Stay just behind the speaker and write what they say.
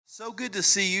So good to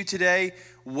see you today.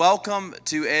 Welcome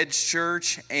to Edge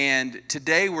Church. And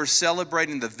today we're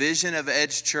celebrating the vision of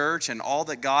Edge Church and all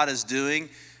that God is doing.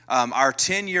 Our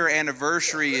 10-year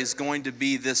anniversary is going to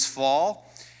be this fall.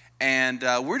 And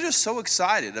we're just so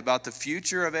excited about the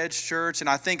future of Edge Church. And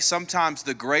I think sometimes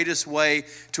the greatest way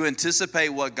to anticipate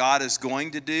what God is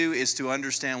going to do is to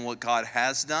understand what God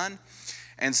has done.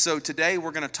 And so today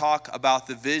we're going to talk about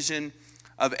the vision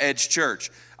of Edge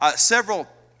Church. Several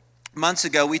months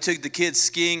ago, we took the kids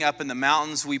skiing up in the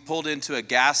mountains. We pulled into a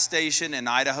gas station in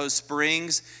Idaho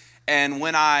Springs. And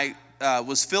when I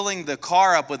was filling the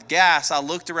car up with gas, I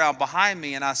looked around behind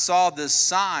me and I saw this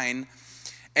sign.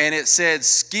 And it said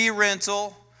ski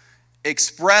rental,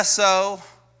 espresso,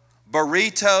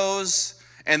 burritos,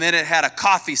 and then it had a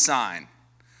coffee sign.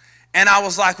 And I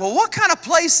was like, well, what kind of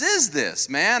place is this,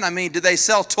 man? I mean, do they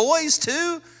sell toys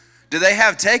too? Do they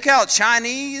have takeout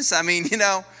Chinese? I mean,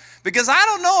 because I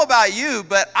don't know about you,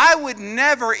 but I would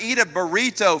never eat a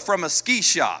burrito from a ski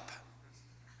shop.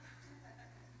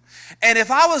 And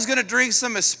if I was going to drink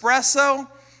some espresso,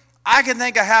 I can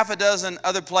think of half a dozen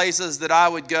other places that I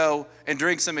would go and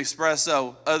drink some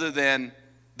espresso other than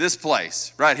this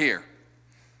place right here.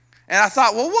 And I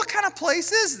thought, well, what kind of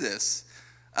place is this?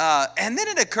 And then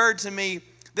it occurred to me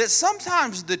that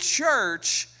sometimes the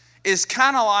church is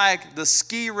kind of like the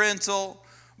ski rental,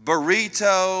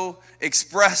 burrito,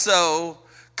 espresso,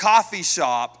 coffee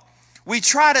shop. We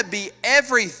try to be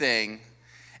everything,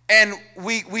 and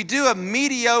we do a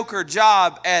mediocre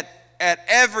job at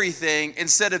everything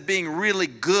instead of being really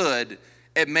good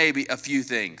at maybe a few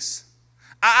things.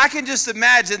 I can just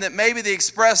imagine that maybe the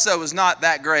espresso is not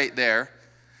that great there.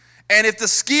 And if the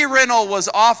ski rental was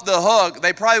off the hook,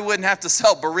 they probably wouldn't have to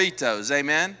sell burritos,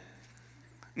 amen?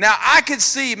 Now, I could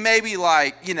see maybe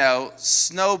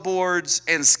snowboards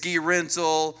and ski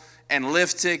rental and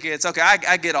lift tickets. Okay,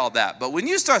 I get all that. But when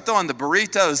you start throwing the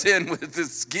burritos in with the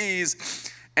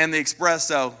skis and the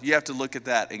espresso, you have to look at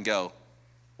that and go,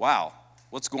 wow,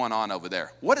 what's going on over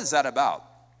there? What is that about?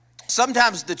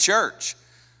 Sometimes the church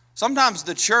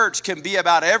can be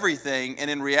about everything and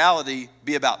in reality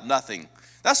be about nothing.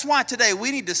 That's why today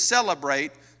we need to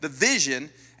celebrate the vision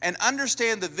and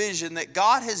understand the vision that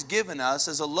God has given us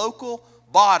as a local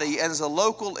body and as a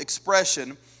local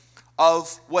expression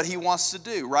of what He wants to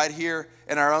do right here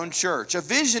in our own church. A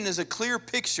vision is a clear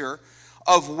picture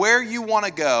of where you want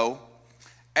to go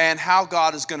and how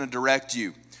God is going to direct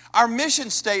you. Our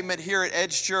mission statement here at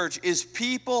Edge Church is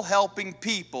people helping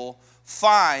people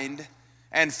find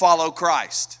and follow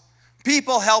Christ.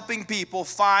 People helping people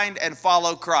find and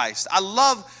follow Christ. I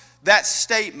love that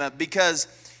statement because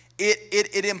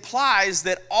it implies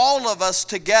that all of us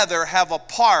together have a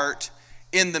part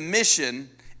in the mission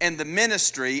and the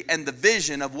ministry and the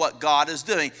vision of what God is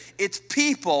doing. It's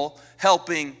people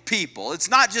helping people.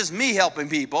 It's not just me helping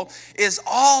people. It's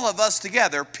all of us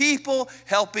together. People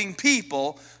helping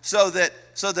people so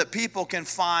that people can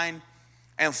find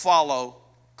and follow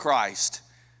Christ.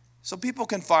 So people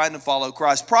can find and follow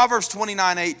Christ. Proverbs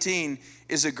 29:18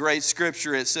 is a great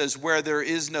scripture. It says, where there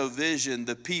is no vision,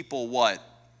 the people what?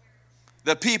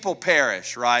 The people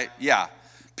perish, right? Yeah.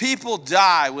 People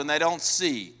die when they don't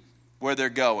see where they're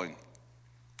going.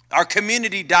 Our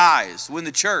community dies when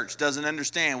the church doesn't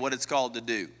understand what it's called to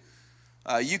do.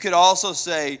 You could also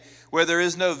say, where there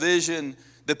is no vision,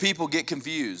 the people get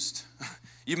confused.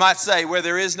 You might say, where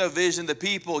there is no vision, the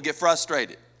people get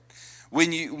frustrated.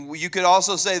 When you could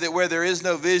also say that where there is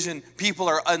no vision, people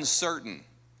are uncertain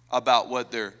about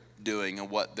what they're doing and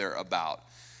what they're about.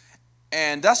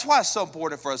 And that's why it's so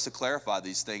important for us to clarify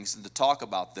these things and to talk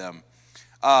about them.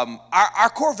 Our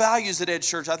core values at Edge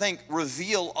Church, I think,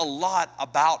 reveal a lot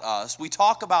about us. We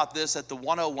talk about this at the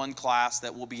 101 class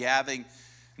that we'll be having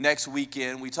next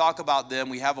weekend. We talk about them.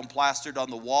 We have them plastered on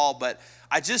the wall. But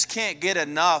I just can't get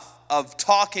enough of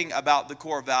talking about the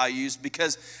core values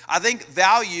because I think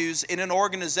values in an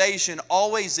organization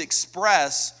always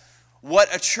express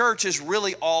what a church is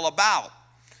really all about.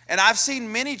 And I've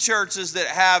seen many churches that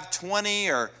have 20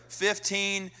 or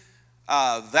 15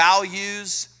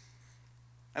 values.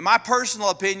 And my personal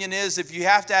opinion is if you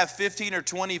have to have 15 or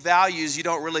 20 values, you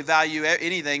don't really value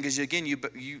anything because, again,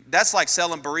 that's like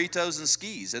selling burritos and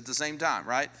skis at the same time,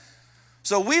 right?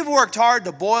 So we've worked hard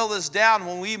to boil this down.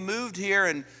 When we moved here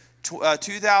in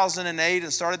 2008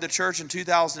 and started the church in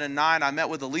 2009, I met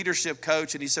with a leadership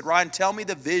coach and he said, Ryan, tell me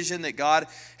the vision that God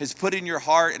has put in your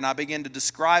heart. And I began to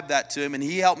describe that to him. And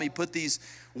he helped me put these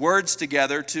words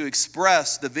together to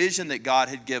express the vision that God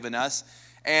had given us.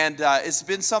 And it's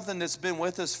been something that's been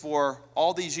with us for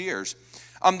all these years.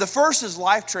 The first is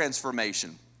life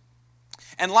transformation.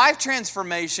 And life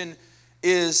transformation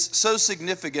is so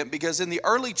significant because in the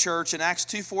early church in Acts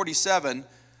 2:47,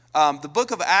 the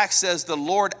book of Acts says the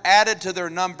Lord added to their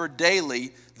number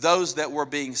daily those that were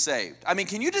being saved. I mean,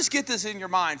 can you just get this in your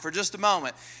mind for just a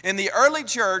moment? In the early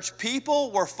church,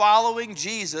 people were following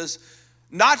Jesus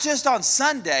not just on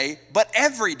Sunday, but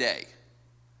every day.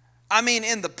 I mean,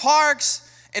 in the parks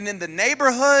and in the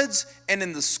neighborhoods and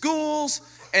in the schools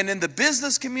and in the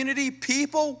business community,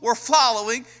 people were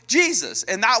following Jesus,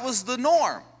 and that was the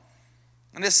norm.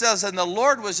 And it says, and the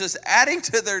Lord was just adding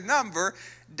to their number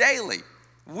daily.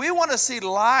 We want to see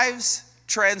lives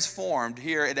transformed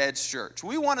here at Edge Church.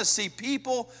 We want to see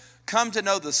people come to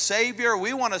know the Savior.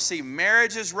 We want to see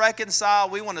marriages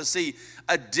reconciled. We want to see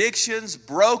addictions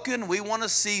broken. We want to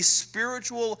see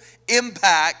spiritual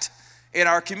impact in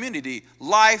our community,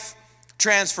 life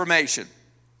transformation.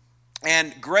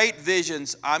 And great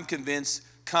visions, I'm convinced,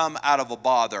 come out of a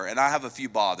bother. And I have a few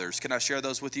bothers. Can I share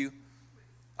those with you?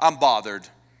 I'm bothered.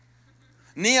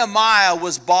 Nehemiah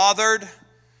was bothered.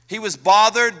 He was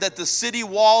bothered that the city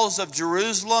walls of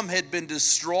Jerusalem had been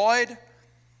destroyed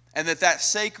and that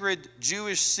sacred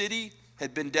Jewish city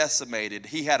had been decimated.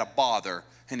 He had a bother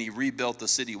and he rebuilt the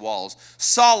city walls.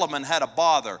 Solomon had a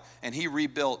bother and he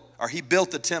built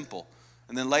the temple.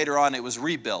 And then later on it was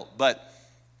rebuilt. But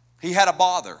he had a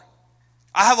bother.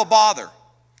 I have a bother.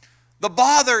 The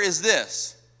bother is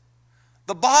this.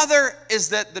 The bother is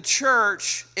that the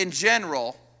church in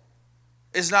general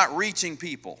is not reaching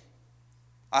people.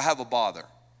 I have a bother.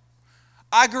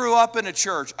 I grew up in a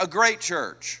church, a great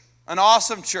church, an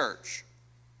awesome church,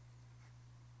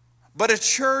 but a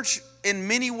church in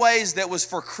many ways that was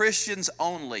for Christians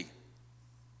only.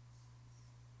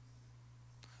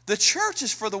 The church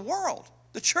is for the world.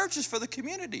 The church is for the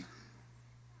community.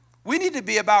 We need to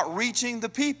be about reaching the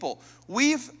people.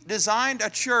 We've designed a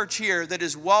church here that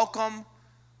is welcoming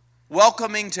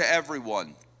to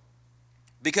everyone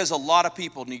because a lot of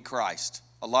people need Christ.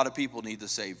 A lot of people need the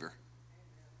Savior.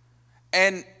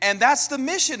 And that's the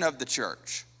mission of the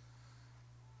church.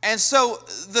 And so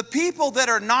the people that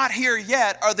are not here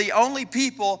yet are the only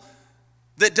people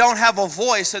that don't have a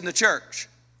voice in the church.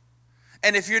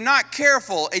 And if you're not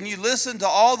careful and you listen to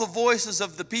all the voices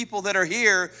of the people that are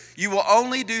here, you will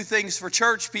only do things for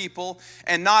church people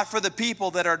and not for the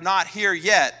people that are not here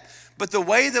yet. But the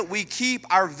way that we keep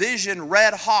our vision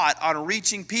red hot on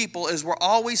reaching people is we're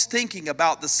always thinking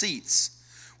about the seats.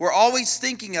 We're always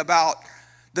thinking about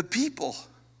the people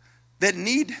that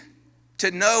need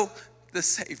to know the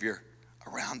Savior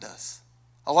around us.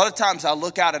 A lot of times I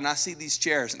look out and I see these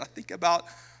chairs and I think about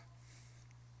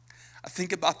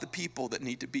the people that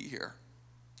need to be here.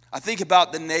 I think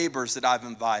about the neighbors that I've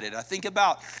invited. I think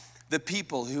about the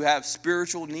people who have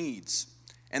spiritual needs.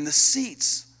 And the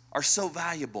seats are so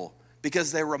valuable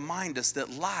because they remind us that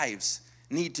lives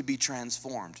need to be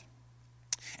transformed.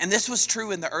 And this was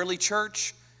true in the early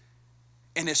church,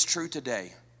 and it's true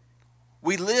today.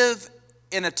 We live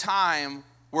in a time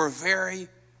where very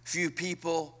few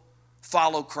people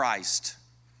follow Christ.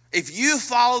 If you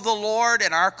follow the Lord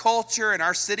in our culture, in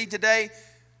our city today,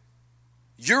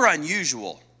 you're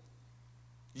unusual.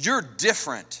 You're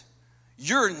different.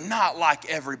 You're not like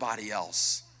everybody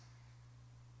else.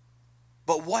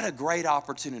 But what a great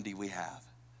opportunity we have.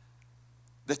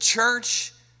 The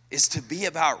church is to be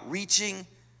about reaching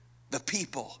the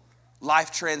people.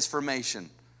 Life transformation.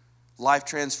 Life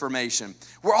transformation.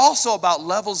 We're also about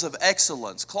levels of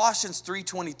excellence. Colossians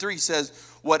 3:23 says,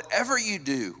 whatever you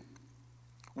do,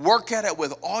 work at it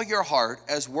with all your heart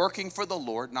as working for the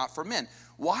Lord, not for men.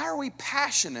 Why are we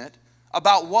passionate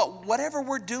about whatever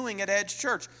we're doing at Edge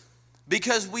Church?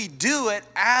 Because we do it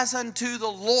as unto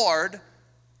the Lord,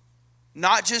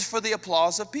 not just for the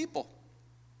applause of people.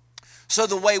 So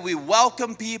the way we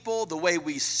welcome people, the way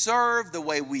we serve, the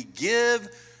way we give,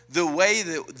 the way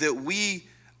that we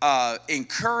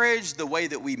encourage, the way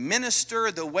that we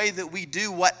minister, the way that we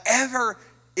do whatever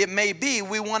it may be,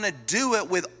 we want to do it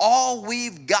with all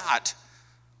we've got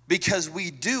because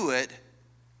we do it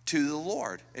to the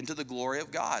Lord and to the glory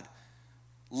of God.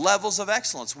 Levels of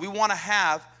excellence. We want to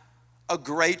have a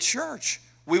great church.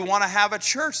 We want to have a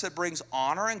church that brings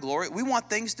honor and glory. We want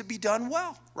things to be done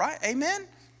well, right? Amen?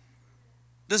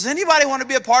 Does anybody want to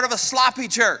be a part of a sloppy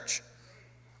church?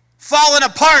 Falling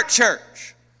apart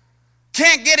church?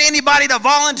 Can't get anybody to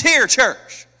volunteer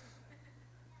church?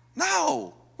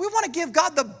 No. We want to give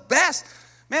God the best.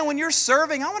 Man, when you're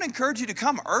serving, I want to encourage you to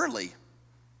come early.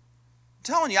 I'm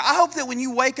telling you, I hope that when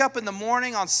you wake up in the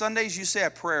morning on Sundays, you say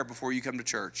a prayer before you come to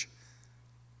church.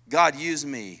 God, use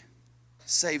me.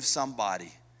 Save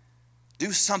somebody.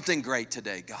 Do something great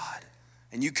today, God.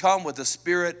 And you come with a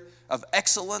spirit of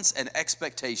excellence and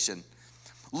expectation.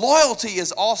 Loyalty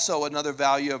is also another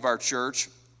value of our church.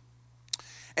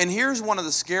 And here's one of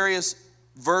the scariest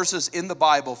verses in the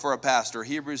Bible for a pastor,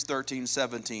 Hebrews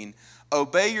 13:17.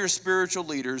 Obey your spiritual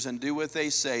leaders and do what they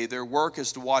say. Their work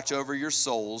is to watch over your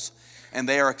souls, and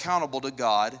they are accountable to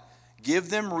God. Give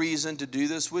them reason to do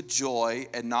this with joy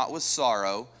and not with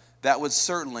sorrow. That would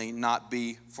certainly not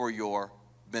be for your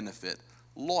benefit.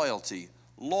 Loyalty.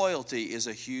 Loyalty is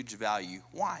a huge value.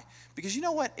 Why? Because you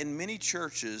know what? In many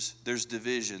churches, there's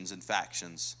divisions and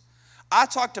factions. I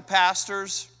talk to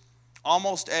pastors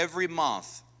almost every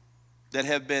month that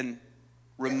have been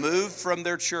removed from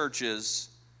their churches,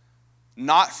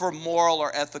 not for moral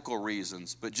or ethical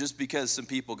reasons, but just because some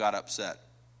people got upset.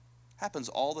 Happens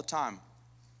all the time.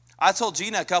 I told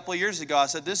Gina a couple of years ago, I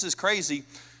said, this is crazy.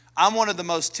 I'm one of the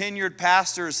most tenured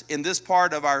pastors in this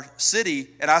part of our city,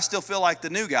 and I still feel like the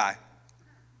new guy.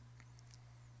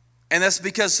 And that's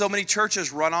because so many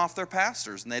churches run off their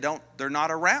pastors, and they're not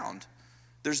around.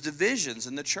 There's divisions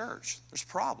in the church. There's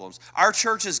problems. Our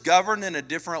church is governed in a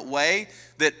different way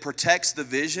that protects the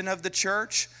vision of the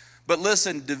church. But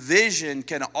listen, division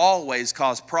can always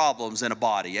cause problems in a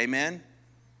body. Amen?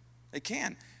 It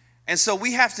can. And so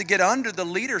we have to get under the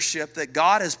leadership that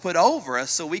God has put over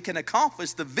us so we can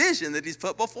accomplish the vision that He's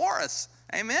put before us.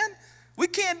 Amen? We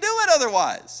can't do it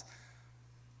otherwise.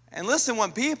 And listen,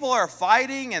 when people are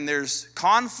fighting and there's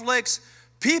conflicts,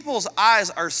 people's eyes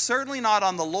are certainly not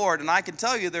on the Lord, and I can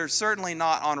tell you they're certainly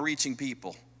not on reaching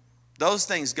people. Those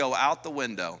things go out the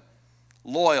window.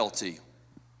 Loyalty.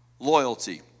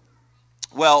 Loyalty.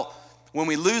 Well, when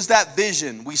we lose that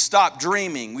vision, we stop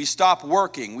dreaming, we stop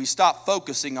working, we stop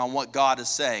focusing on what God is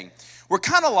saying. We're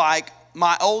kind of like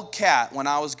my old cat when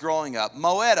I was growing up.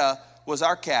 Moetta was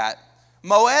our cat.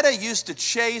 Moetta used to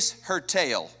chase her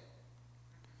tail.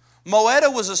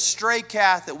 Moetta was a stray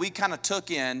cat that we kind of took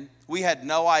in. We had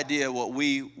no idea what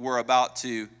we were about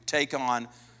to take on.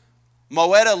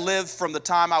 Moetta lived from the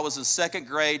time I was in second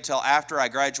grade till after I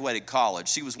graduated college.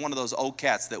 She was one of those old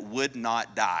cats that would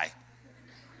not die.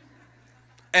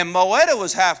 And Moetta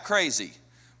was half crazy.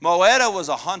 Moetta was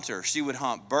a hunter. She would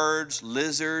hunt birds,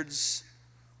 lizards.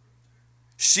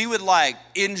 She would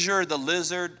injure the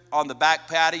lizard on the back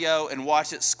patio and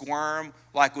watch it squirm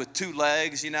with two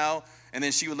legs, and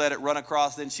then she would let it run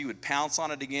across, then she would pounce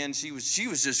on it again. She was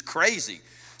just crazy.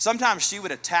 Sometimes she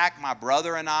would attack my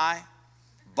brother and I,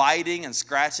 biting and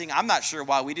scratching. I'm not sure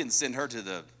why we didn't send her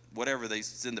to whatever they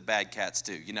send the bad cats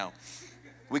to,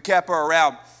 We kept her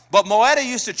around. But Moetta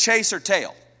used to chase her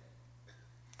tail.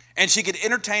 And she could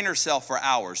entertain herself for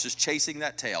hours just chasing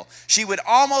that tail. She would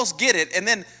almost get it, and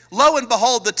then lo and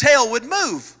behold, the tail would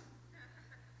move.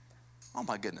 Oh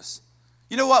my goodness.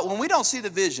 You know what? When we don't see the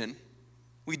vision,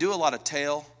 we do a lot of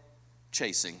tail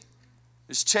chasing.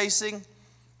 Just chasing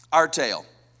our tail.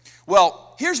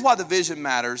 Well, here's why the vision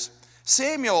matters.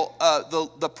 Samuel,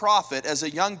 the prophet, as a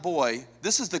young boy,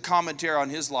 this is the commentary on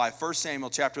his life. 1 Samuel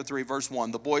chapter 3, verse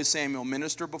 1. The boy Samuel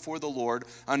ministered before the Lord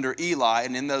under Eli,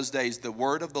 and in those days the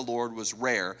word of the Lord was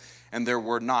rare, and there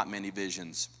were not many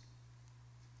visions.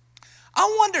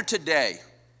 I wonder today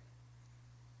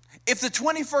if the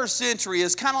 21st century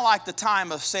is kind of like the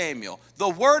time of Samuel. The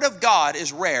word of God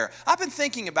is rare. I've been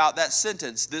thinking about that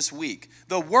sentence this week.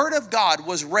 The word of God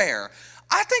was rare.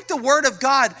 I think the word of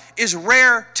God is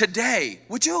rare today.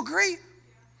 Would you agree?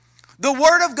 The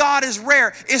word of God is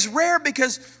rare. It's rare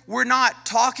because we're not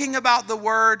talking about the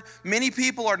word. Many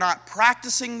people are not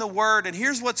practicing the word. And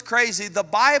here's what's crazy. The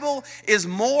Bible is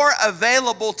more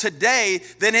available today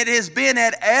than it has been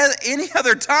at any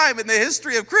other time in the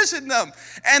history of Christendom.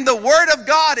 And the word of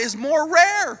God is more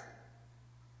rare.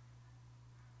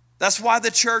 That's why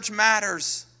the church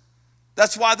matters.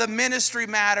 That's why the ministry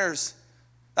matters.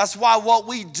 That's why what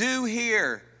we do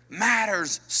here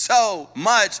matters so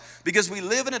much, because we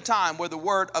live in a time where the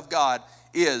word of God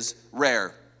is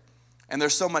rare. And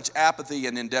there's so much apathy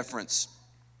and indifference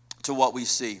to what we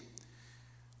see.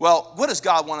 Well, what does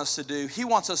God want us to do? He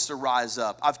wants us to rise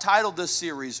up. I've titled this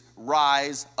series,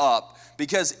 Rise Up,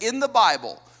 because in the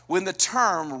Bible, when the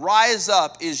term rise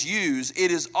up is used,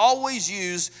 it is always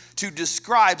used to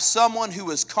describe someone who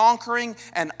is conquering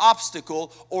an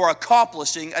obstacle or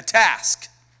accomplishing a task.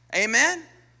 Amen?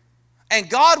 And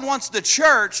God wants the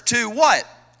church to what?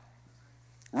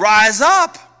 Rise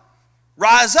up.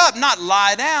 Rise up, not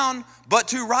lie down, but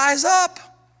to rise up.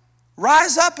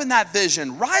 Rise up in that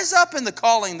vision. Rise up in the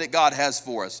calling that God has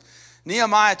for us.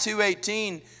 Nehemiah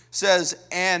 2:18 says,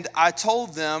 "And I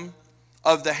told them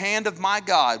of the hand of my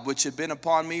God, which had been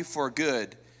upon me for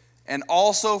good, and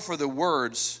also for the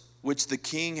words which the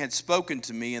king had spoken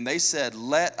to me. And they said,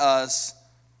 let us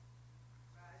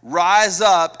rise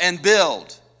up and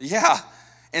build." Yeah,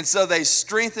 And so they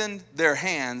strengthened their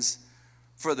hands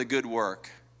for the good work.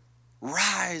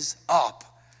 Rise up.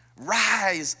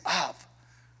 Rise up.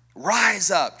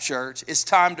 Rise up, church. It's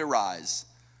time to rise.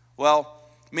 Well,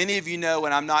 many of you know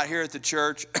when I'm not here at the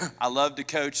church, I love to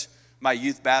coach my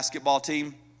youth basketball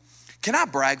team. Can I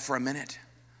brag for a minute?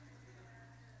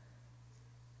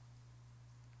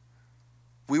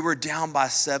 We were down by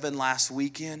 7 last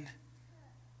weekend,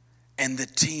 and the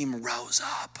team rose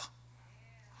up.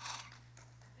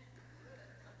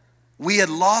 We had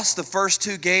lost the first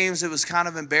 2 games. It was kind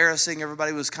of embarrassing.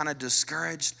 Everybody was kind of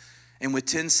discouraged. And with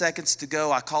 10 seconds to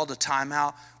go, I called a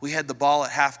timeout. We had the ball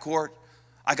at half court.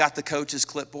 I got the coach's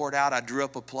clipboard out. I drew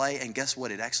up a play, and guess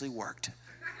what? It actually worked.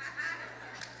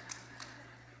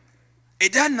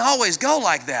 It doesn't always go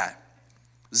like that.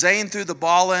 Zane threw the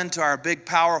ball into our big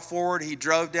power forward. He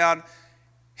drove down,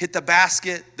 hit the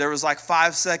basket. There was like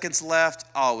 5 seconds left.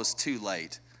 Oh, it was too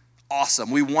late.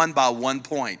 Awesome. We won by 1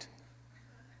 point.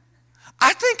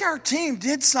 I think our team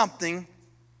did something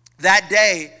that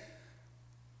day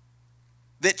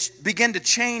that began to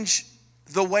change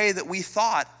the way that we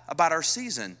thought about our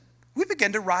season. We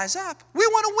began to rise up. We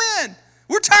want to win.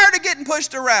 We're tired of getting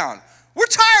pushed around. We're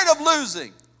tired of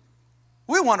losing.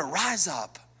 We want to rise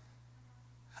up.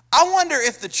 I wonder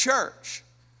if the church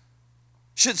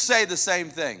should say the same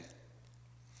thing.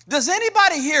 Does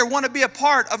anybody here want to be a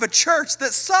part of a church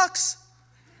that sucks?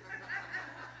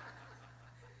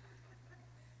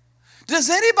 Does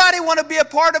anybody want to be a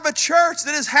part of a church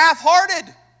that is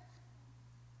half-hearted?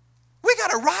 We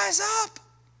got to rise up.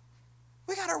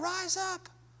 We got to rise up.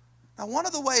 Now, one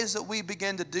of the ways that we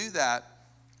begin to do that,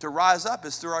 to rise up,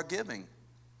 is through our giving.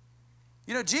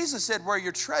 You know, Jesus said, where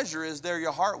your treasure is, there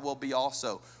your heart will be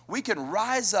also. We can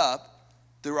rise up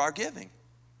through our giving.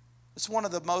 It's one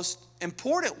of the most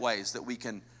important ways that we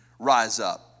can rise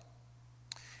up.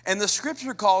 And the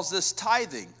scripture calls this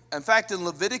tithing. In fact, in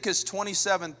Leviticus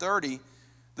 27:30,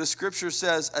 the scripture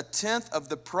says, 1/10 of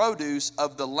the produce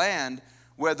of the land,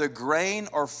 whether grain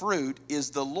or fruit,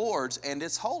 is the Lord's, and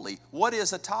it's holy. What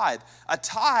is a tithe? A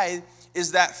tithe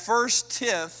is that first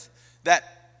tenth,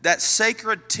 that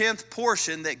sacred 10th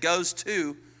portion that goes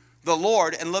to the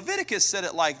Lord. And Leviticus said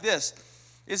it like this.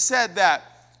 It said that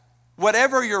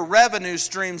whatever your revenue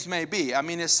streams may be, I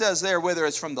mean, it says there whether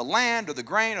it's from the land or the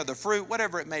grain or the fruit,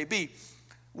 whatever it may be,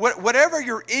 whatever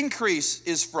your increase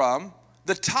is from,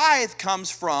 the tithe comes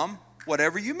from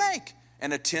whatever you make,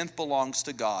 and 1/10 belongs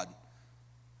to God.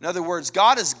 In other words,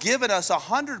 God has given us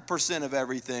 100% of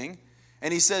everything,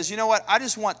 and he says, you know what, I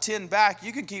just want 10 back.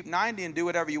 You can keep 90 and do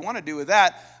whatever you want to do with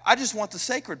that. I just want the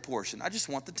sacred portion. I just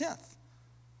want the 10th.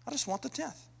 I just want the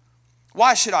 10th.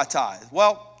 Why should I tithe?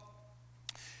 Well,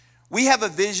 we have a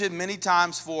vision many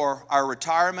times for our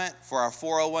retirement, for our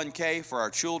 401k, for our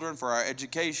children, for our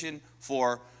education,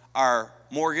 for our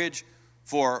mortgage,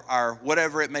 for our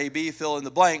whatever it may be, fill in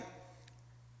the blank.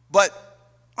 But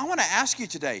I want to ask you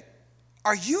today,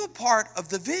 are you a part of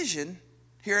the vision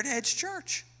here at Edge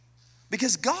Church?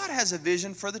 Because God has a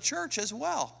vision for the church as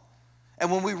well.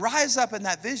 And when we rise up in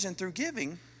that vision through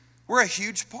giving, we're a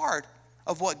huge part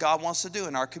of what God wants to do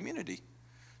in our community.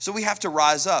 So we have to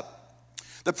rise up.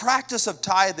 The practice of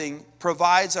tithing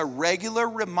provides a regular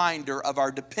reminder of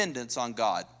our dependence on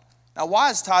God. Now,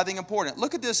 why is tithing important?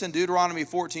 Look at this in Deuteronomy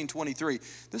 14:23.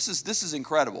 This is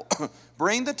incredible.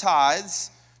 Bring the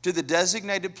tithes to the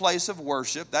designated place of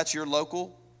worship. That's your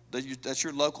local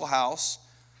house.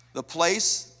 The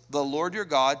place the Lord your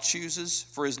God chooses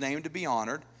for his name to be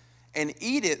honored, and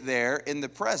eat it there in the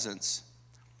presence.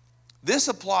 This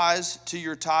applies to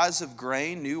your tithes of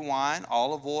grain, new wine,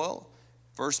 olive oil,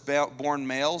 firstborn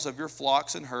males of your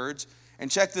flocks and herds.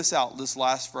 And check this out, this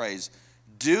last phrase.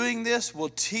 Doing this will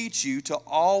teach you to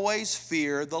always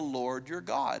fear the Lord your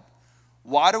God.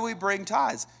 Why do we bring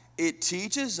tithes? It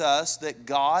teaches us that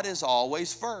God is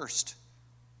always first.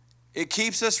 It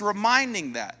keeps us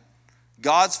reminding that.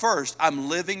 God's first. I'm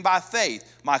living by faith.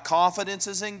 My confidence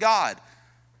is in God.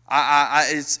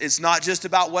 It's not just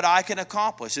about what I can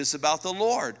accomplish. It's about the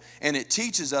Lord. And it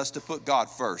teaches us to put God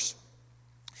first.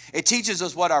 It teaches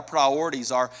us what our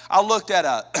priorities are. I looked at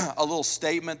a little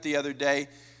statement the other day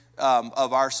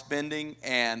of our spending.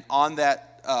 And on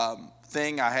that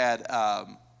thing, I had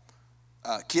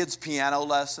kids' piano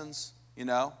lessons, you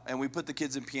know. And we put the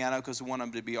kids in piano because we want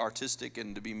them to be artistic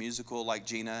and to be musical like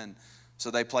Gina. And so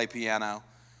they play piano.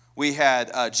 We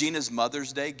had Gina's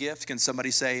Mother's Day gift. Can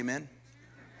somebody say amen?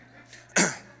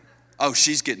 Oh,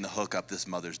 she's getting the hookup this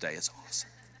Mother's Day. It's awesome.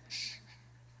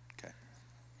 Okay.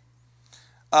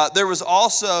 There was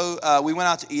also, we went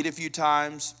out to eat a few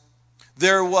times.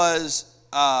 There was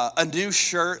a new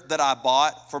shirt that I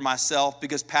bought for myself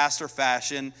because Pastor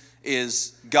Fashion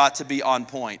is got to be on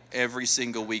point every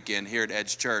single weekend here at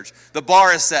Edge Church. The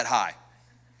bar is set high.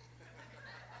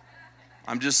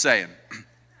 I'm just saying.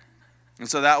 And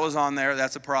so that was on there.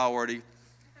 That's a priority.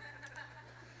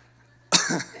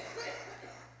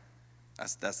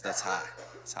 That's high.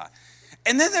 It's high.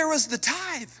 And then there was the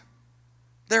tithe.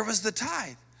 There was the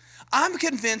tithe. I'm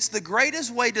convinced the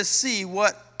greatest way to see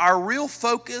what our real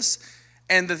focus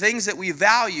and the things that we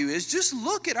value is just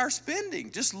look at our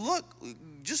spending. Just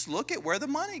look at where the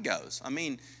money goes. I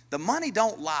mean, the money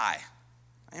don't lie.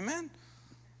 Amen?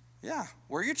 Yeah,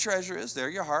 where your treasure is, there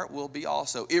your heart will be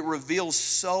also. It reveals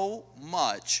so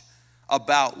much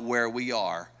about where we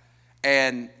are.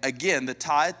 And again, the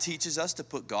tithe teaches us to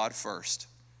put God first.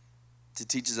 It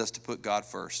teaches us to put God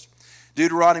first.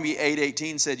 Deuteronomy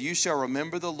 8:18 said, "You shall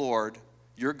remember the Lord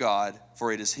your God,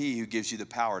 for it is He who gives you the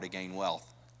power to gain wealth."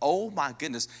 Oh my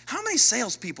goodness. How many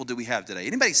salespeople do we have today?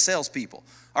 Anybody salespeople?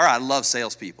 All right, I love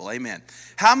salespeople. Amen.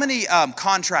 How many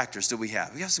contractors do we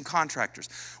have? We have some contractors.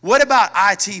 What about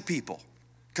IT people?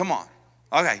 Come on.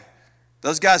 Okay.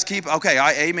 Those guys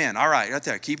amen. All right, right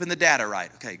there. Keeping the data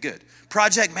right. Okay, good.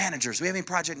 Project managers. We have any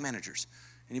project managers?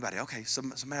 Anybody? Okay,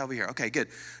 somebody over here. Okay, good.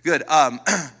 Good.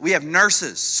 We have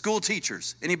nurses, school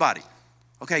teachers. Anybody?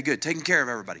 Okay, good. Taking care of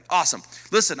everybody. Awesome.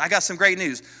 Listen, I got some great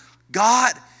news.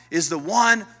 God is the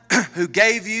one who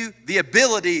gave you the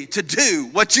ability to do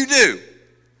what you do.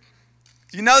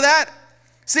 You know that?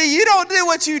 See, you don't do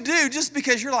what you do just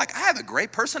because you're like, I have a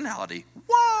great personality.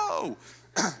 Whoa.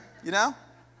 You know?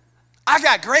 I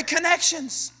got great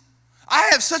connections. I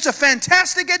have such a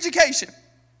fantastic education.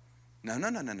 No.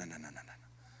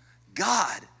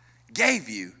 God gave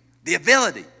you the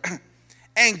ability.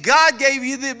 And God gave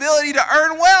you the ability to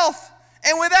earn wealth.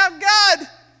 And without God,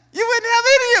 you wouldn't have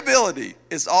any ability.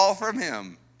 It's all from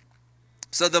Him.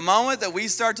 So the moment that we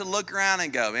start to look around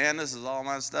and go, man, this is all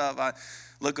my stuff. I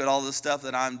look at all the stuff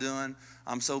that I'm doing.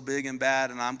 I'm so big and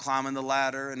bad, and I'm climbing the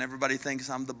ladder, and everybody thinks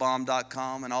I'm the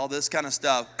bomb.com and all this kind of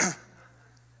stuff.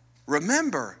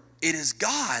 Remember, it is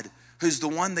God who's the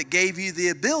one that gave you the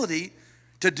ability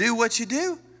to do what you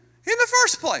do in the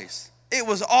first place. It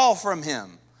was all from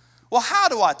Him. Well, how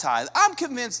do I tithe? I'm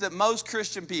convinced that most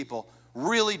Christian people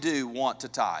really do want to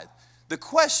tithe. The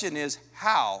question is,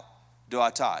 how do I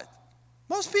tithe?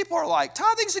 Most people are like,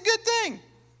 tithing's a good thing.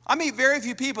 I meet very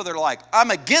few people that are like,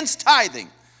 I'm against tithing.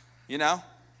 You know?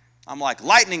 I'm like,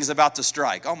 lightning's about to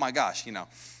strike. Oh my gosh, you know.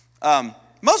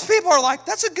 Most people are like,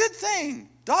 that's a good thing.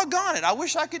 Doggone it, I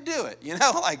wish I could do it. You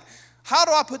know, like, how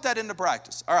do I put that into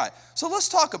practice? All right, so let's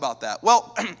talk about that.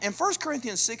 Well, in 1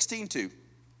 Corinthians 16:2,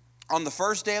 on the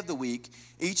first day of the week,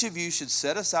 each of you should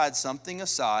set aside something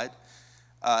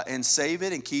and save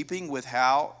it in keeping with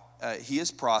how he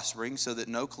is prospering, so that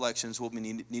no collections will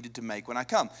be needed to make when I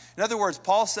come. In other words,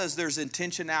 Paul says there's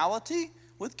intentionality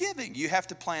with giving. You have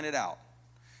to plan it out.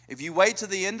 If you wait to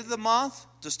the end of the month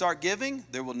to start giving,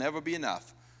 there will never be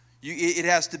enough. It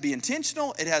has to be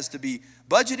intentional. It has to be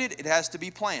budgeted. It has to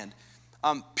be planned.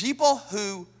 People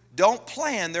who don't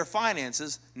plan their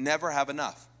finances never have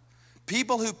enough.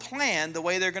 People who plan the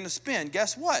way they're going to spend,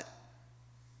 guess what?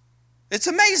 It's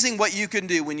amazing what you can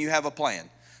do when you have a plan.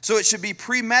 So it should be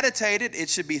premeditated, it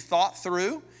should be thought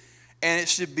through, and it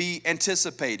should be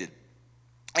anticipated.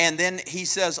 And then he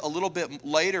says a little bit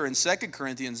later in 2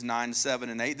 Corinthians 9, 7,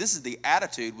 and 8, this is the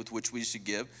attitude with which we should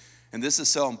give. And this is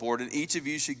so important. Each of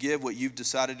you should give what you've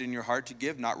decided in your heart to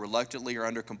give, not reluctantly or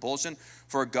under compulsion.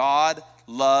 For God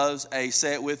loves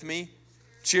say it with me,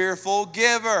 cheerful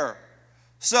giver.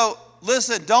 So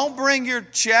listen, don't bring your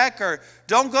check or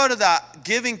don't go to the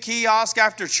giving kiosk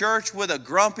after church with a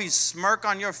grumpy smirk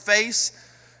on your face.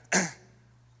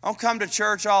 Don't come to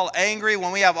church all angry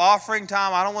when we have offering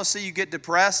time. I don't want to see you get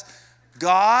depressed.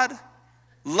 God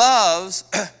loves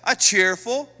a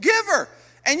cheerful giver.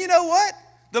 And you know what?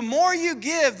 The more you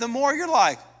give, the more you're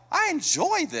like, I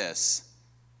enjoy this.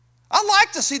 I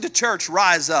like to see the church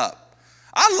rise up.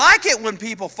 I like it when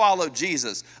people follow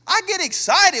Jesus. I get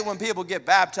excited when people get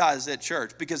baptized at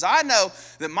church because I know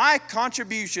that my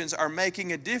contributions are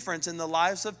making a difference in the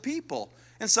lives of people.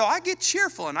 And so I get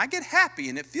cheerful and I get happy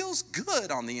and it feels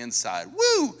good on the inside.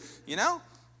 Woo! You know,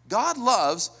 God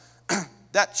loves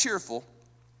that cheerful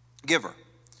giver.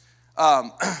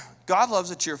 God loves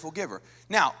a cheerful giver.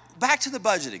 Now, back to the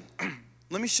budgeting.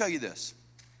 Let me show you this.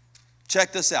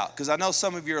 Check this out, because I know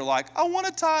some of you are like, I want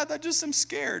to tithe, I just am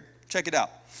scared. Check it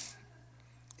out.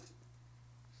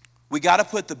 We got to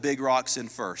put the big rocks in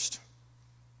first.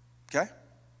 Okay?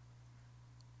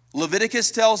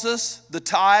 Leviticus tells us the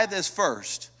tithe is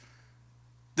first.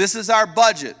 This is our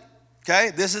budget.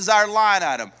 Okay? This is our line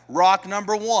item. Rock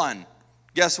number 1.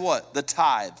 Guess what? The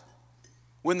tithe.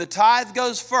 When the tithe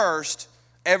goes first,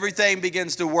 everything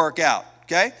begins to work out,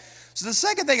 okay? So the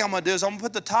second thing I'm going to do is I'm going to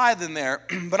put the tithe in there,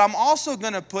 but I'm also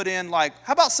going to put in, like,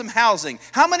 how about some housing?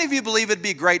 How many of you believe it'd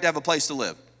be great to have a place to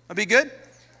live? That'd be good?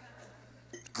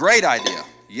 Great idea.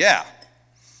 Yeah.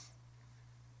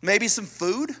 Maybe some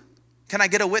food? Can I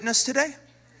get a witness today?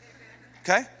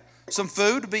 Okay. Some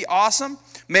food would be awesome.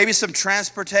 Maybe some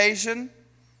transportation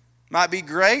might be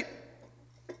great.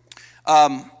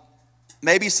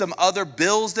 Maybe some other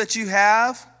bills that you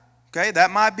have. Okay,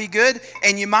 that might be good.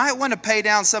 And you might want to pay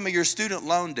down some of your student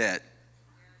loan debt.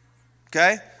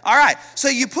 Okay? All right. So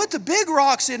you put the big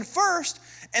rocks in first,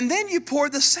 and then you pour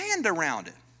the sand around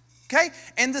it. Okay?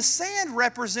 And the sand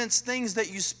represents things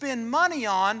that you spend money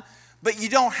on, but you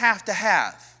don't have to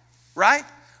have. Right?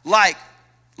 Like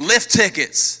lift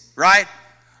tickets. Right?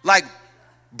 Like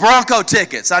Bronco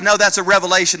tickets. I know that's a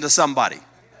revelation to somebody.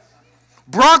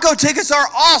 Bronco tickets are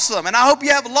awesome, and I hope you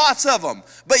have lots of them.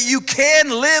 But you can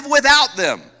live without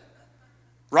them,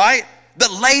 right? The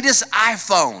latest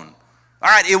iPhone. All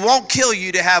right, it won't kill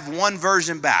you to have one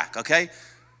version back, okay?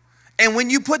 And when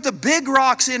you put the big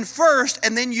rocks in first,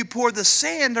 and then you pour the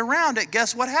sand around it,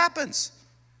 guess what happens?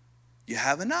 You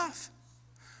have enough.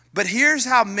 But here's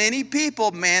how many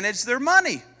people manage their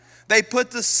money. They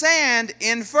put the sand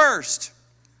in first.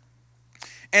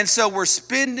 And so we're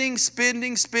spending on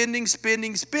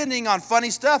funny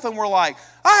stuff, and we're like,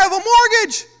 I have a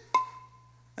mortgage.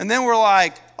 And then we're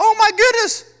like, oh my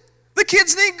goodness, the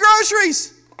kids need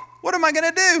groceries. What am I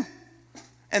going to do?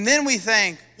 And then we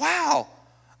think, wow,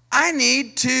 I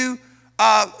need to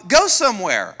go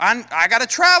somewhere. I got to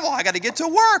travel. I got to get to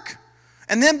work.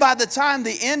 And then by the time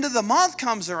the end of the month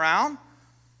comes around,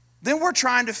 then we're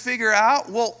trying to figure out,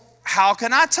 well, how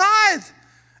can I tithe?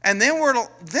 And then we're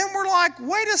like,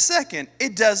 wait a second,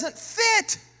 it doesn't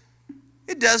fit.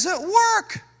 It doesn't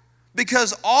work.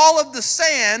 Because all of the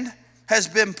sand has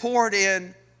been poured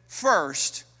in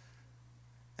first,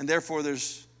 and therefore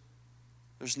there's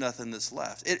nothing that's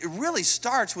left. It really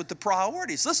starts with the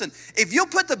priorities. Listen, if you'll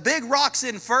put the big rocks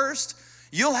in first,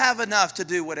 you'll have enough to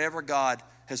do whatever God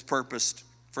has purposed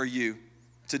for you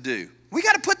to do. We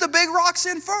got to put the big rocks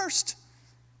in first.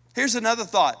 Here's another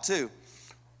thought too.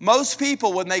 Most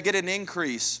people, when they get an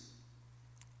increase,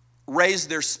 raise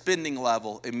their spending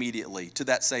level immediately to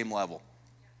that same level.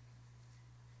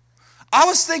 I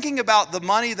was thinking about the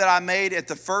money that I made at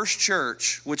the first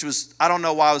church, which was, I don't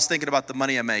know why I was thinking about the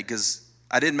money I made, because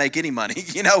I didn't make any money,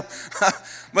 you know.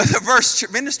 But the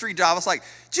first ministry job, I was like,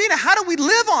 Gina, how do we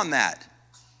live on that?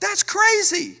 That's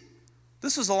crazy.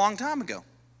 This was a long time ago.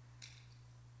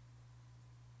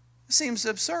 It seems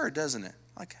absurd, doesn't it?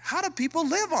 Like, how do people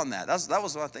live on that? That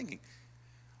was what I was thinking.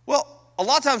 Well, a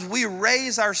lot of times we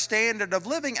raise our standard of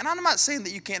living, and I'm not saying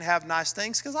that you can't have nice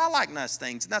things, because I like nice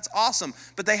things, and that's awesome,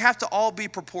 but they have to all be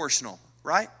proportional,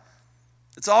 right?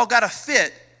 It's all got to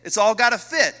fit. It's all got to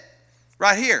fit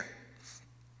right here.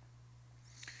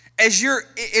 As your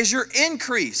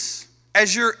increase,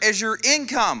 as your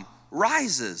income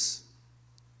rises,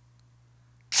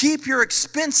 keep your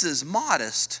expenses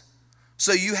modest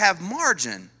so you have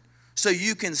margin, so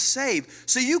you can save,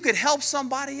 so you could help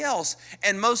somebody else,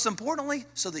 and most importantly,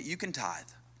 so that you can tithe.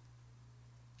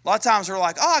 A lot of times we're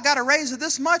like, oh, I got to raise it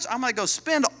this much. I'm going to go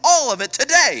spend all of it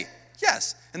today.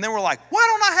 Yes. And then we're like, why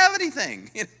don't I have anything?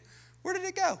 Where did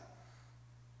it go?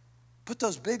 Put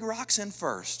those big rocks in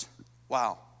first.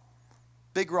 Wow.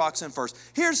 Big rocks in first.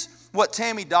 Here's what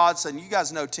Tammy Dodson, you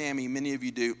guys know Tammy, many of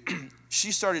you do.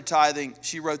 She started tithing.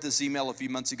 She wrote this email a few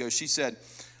months ago. She said,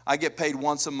 I get paid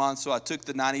once a month, so I took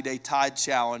the 90-day tithe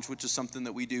challenge, which is something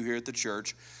that we do here at the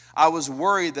church. I was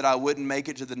worried that I wouldn't make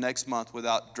it to the next month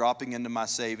without dropping into my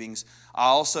savings. I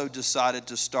also decided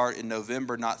to start in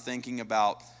November, not thinking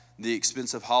about the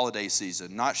expensive holiday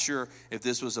season. Not sure if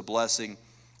this was a blessing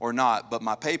or not, but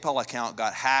my PayPal account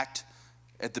got hacked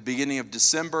at the beginning of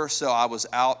December, so I was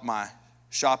out my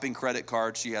shopping credit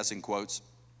card, she has in quotes,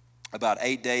 about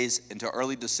 8 days into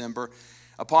early December.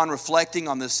 Upon reflecting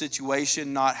on this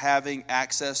situation, not having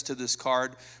access to this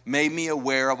card made me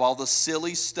aware of all the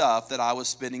silly stuff that I was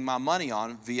spending my money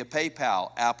on via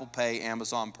PayPal, Apple Pay,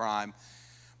 Amazon Prime.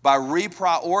 By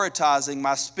reprioritizing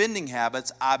my spending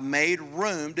habits, I made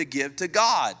room to give to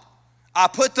God. I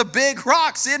put the big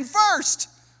rocks in first.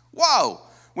 Whoa.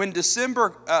 When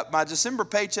my December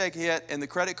paycheck hit and the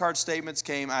credit card statements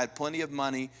came, I had plenty of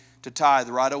money to tithe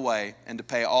right away and to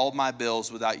pay all my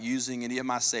bills without using any of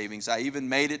my savings. I even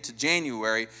made it to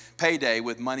January payday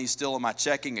with money still in my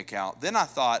checking account. Then I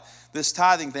thought this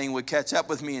tithing thing would catch up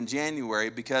with me in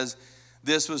January, because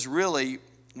this was really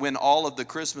when all of the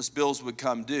Christmas bills would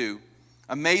come due.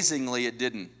 Amazingly, it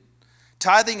didn't.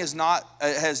 Tithing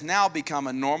has now become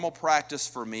a normal practice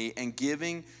for me, and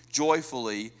giving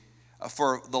joyfully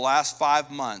for the last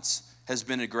 5 months has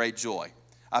been a great joy.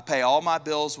 I pay all my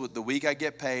bills with the week I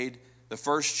get paid. The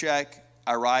first check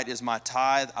I write is my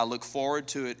tithe. I look forward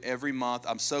to it every month.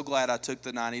 I'm so glad I took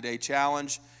the 90-day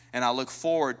challenge, and I look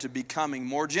forward to becoming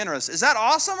more generous. Is that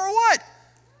awesome or what?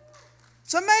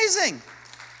 It's amazing.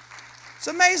 It's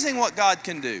amazing what God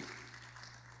can do.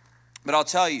 But I'll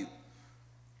tell you,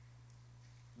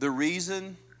 the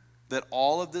reason that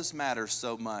all of this matters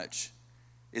so much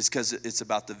is because it's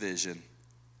about the vision.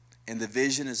 And the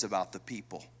vision is about the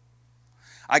people.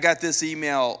 I got this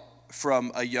email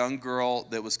from a young girl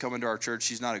that was coming to our church.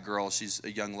 She's not a girl, she's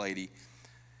a young lady.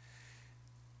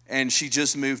 And she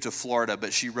just moved to Florida,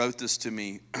 but she wrote this to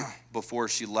me before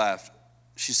she left.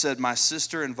 She said, "My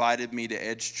sister invited me to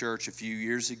Edge Church a few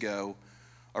years ago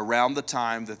around the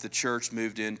time that the church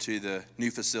moved into the new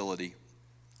facility.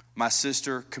 My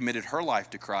sister committed her life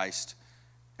to Christ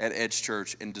at Edge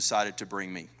Church and decided to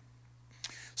bring me.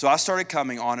 So I started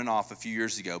coming on and off a few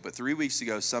years ago, but 3 weeks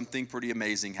ago, something pretty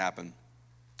amazing happened.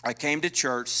 I came to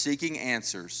church seeking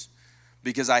answers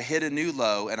because I hit a new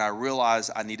low and I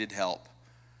realized I needed help.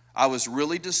 I was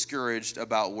really discouraged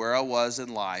about where I was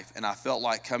in life, and I felt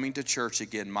like coming to church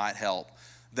again might help.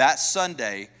 That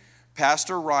Sunday,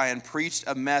 Pastor Ryan preached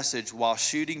a message while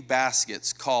shooting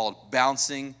baskets called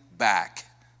Bouncing Back.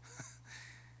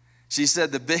 She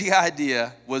said the big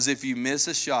idea was if you miss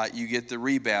a shot, you get the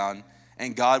rebound,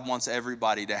 and God wants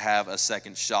everybody to have a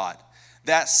second shot.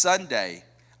 That Sunday,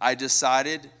 I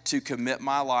decided to commit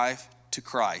my life to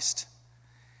Christ.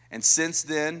 And since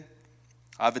then,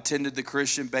 I've attended the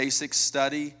Christian Basics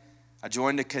study, I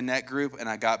joined a Connect group, and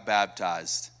I got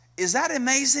baptized. Is that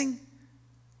amazing?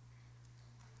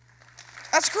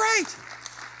 That's great.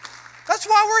 That's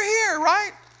why we're here,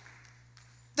 right?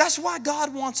 That's why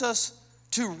God wants us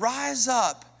to rise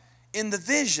up in the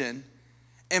vision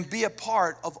and be a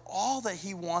part of all that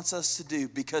he wants us to do,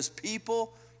 because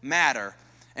people matter,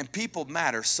 and people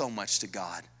matter so much to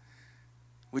God.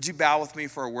 Would you bow with me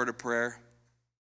for a word of prayer?